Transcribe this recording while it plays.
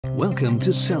Welcome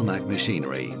to Selmach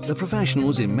Machinery, the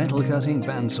professionals in metal cutting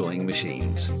bandsawing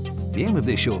machines. The aim of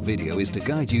this short video is to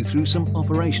guide you through some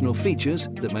operational features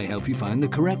that may help you find the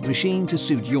correct machine to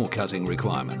suit your cutting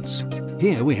requirements.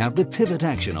 Here we have the pivot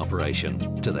action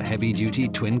operation, to the heavy-duty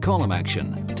twin column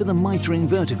action, to the mitring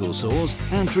vertical saws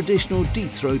and traditional deep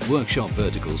throat workshop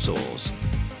vertical saws.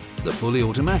 The fully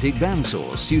automatic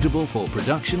bandsaw suitable for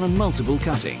production and multiple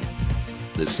cutting.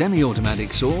 The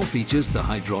semi-automatic saw features the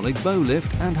hydraulic bow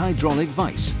lift and hydraulic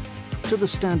vise, to the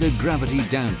standard gravity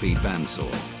downfeed bandsaw.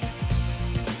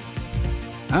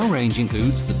 Our range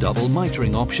includes the double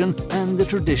mitring option and the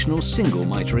traditional single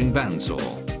mitring bandsaw.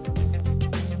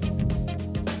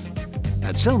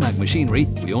 At Selmach Machinery,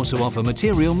 we also offer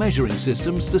material measuring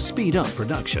systems to speed up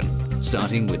production,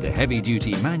 starting with the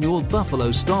heavy-duty manual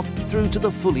buffalo stop through to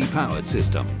the fully powered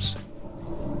systems.